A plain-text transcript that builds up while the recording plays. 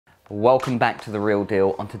Welcome back to The Real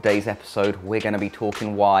Deal. On today's episode, we're going to be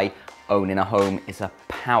talking why owning a home is a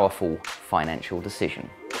powerful financial decision.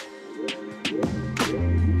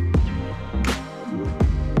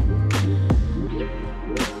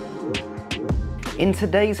 In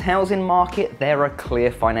today's housing market, there are clear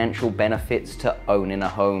financial benefits to owning a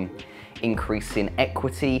home. Increasing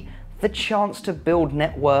equity, the chance to build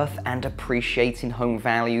net worth, and appreciating home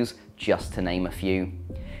values, just to name a few.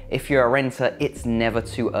 If you're a renter, it's never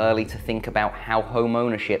too early to think about how home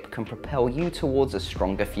ownership can propel you towards a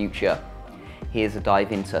stronger future. Here's a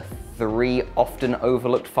dive into 3 often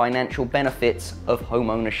overlooked financial benefits of home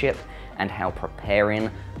ownership and how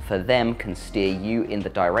preparing for them can steer you in the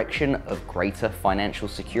direction of greater financial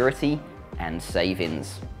security and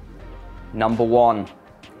savings. Number 1,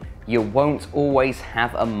 you won't always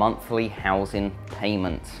have a monthly housing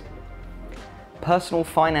payment. Personal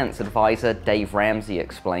finance advisor Dave Ramsey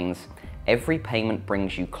explains, every payment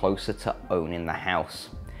brings you closer to owning the house.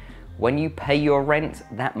 When you pay your rent,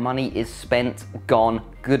 that money is spent, gone,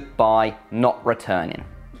 goodbye, not returning.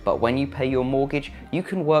 But when you pay your mortgage, you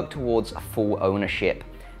can work towards full ownership.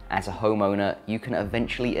 As a homeowner, you can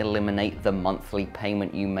eventually eliminate the monthly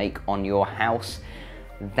payment you make on your house.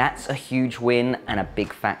 That's a huge win and a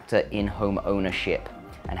big factor in home ownership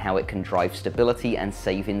and how it can drive stability and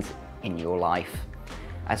savings in your life.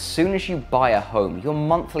 As soon as you buy a home, your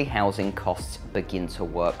monthly housing costs begin to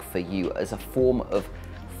work for you as a form of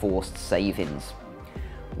forced savings.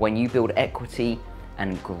 When you build equity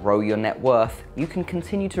and grow your net worth, you can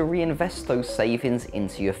continue to reinvest those savings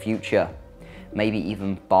into your future. Maybe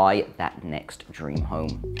even buy that next dream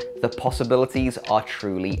home. The possibilities are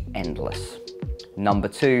truly endless. Number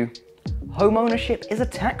 2, home ownership is a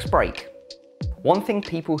tax break. One thing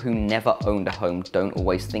people who never owned a home don't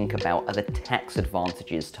always think about are the tax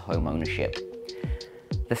advantages to home ownership.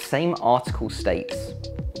 The same article states,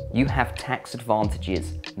 you have tax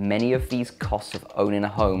advantages. Many of these costs of owning a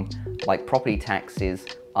home, like property taxes,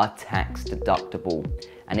 are tax deductible.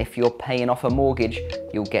 And if you're paying off a mortgage,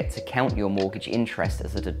 you'll get to count your mortgage interest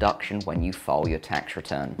as a deduction when you file your tax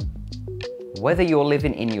return. Whether you're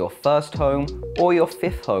living in your first home or your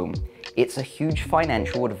 5th home, it's a huge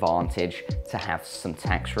financial advantage to have some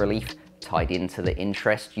tax relief tied into the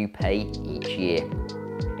interest you pay each year.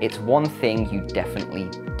 It's one thing you definitely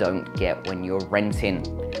don't get when you're renting.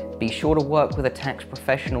 Be sure to work with a tax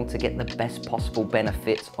professional to get the best possible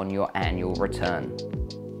benefits on your annual return.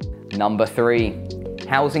 Number 3,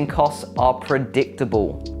 housing costs are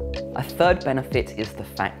predictable. A third benefit is the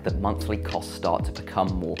fact that monthly costs start to become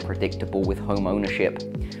more predictable with home ownership,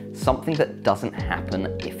 something that doesn't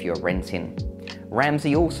happen if you're renting.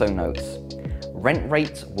 Ramsey also notes, rent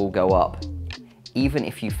rates will go up. Even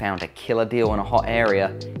if you found a killer deal in a hot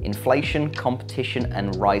area, inflation, competition,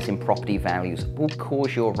 and rising property values will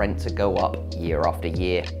cause your rent to go up year after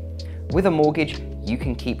year. With a mortgage, you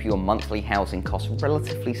can keep your monthly housing costs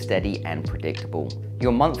relatively steady and predictable.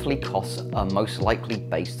 Your monthly costs are most likely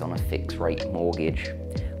based on a fixed rate mortgage,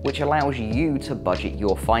 which allows you to budget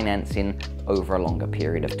your financing over a longer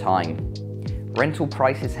period of time. Rental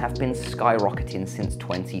prices have been skyrocketing since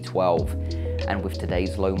 2012, and with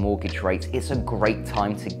today's low mortgage rates, it's a great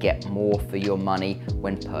time to get more for your money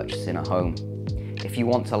when purchasing a home. If you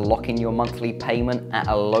want to lock in your monthly payment at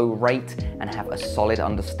a low rate and have a solid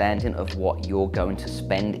understanding of what you're going to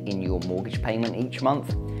spend in your mortgage payment each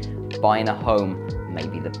month, buying a home may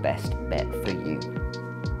be the best bet for you.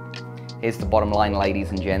 Here's the bottom line,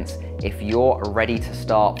 ladies and gents. If you're ready to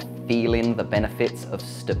start feeling the benefits of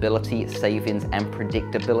stability, savings, and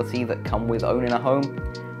predictability that come with owning a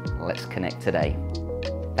home, let's connect today.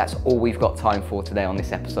 That's all we've got time for today on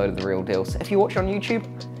this episode of The Real Deal. So if you watch on YouTube,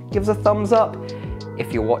 give us a thumbs up.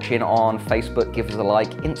 If you're watching on Facebook, give us a like.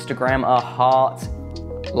 Instagram, a heart.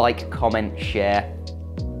 Like, comment, share.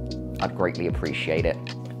 I'd greatly appreciate it.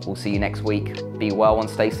 We'll see you next week. Be well and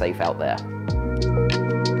stay safe out there.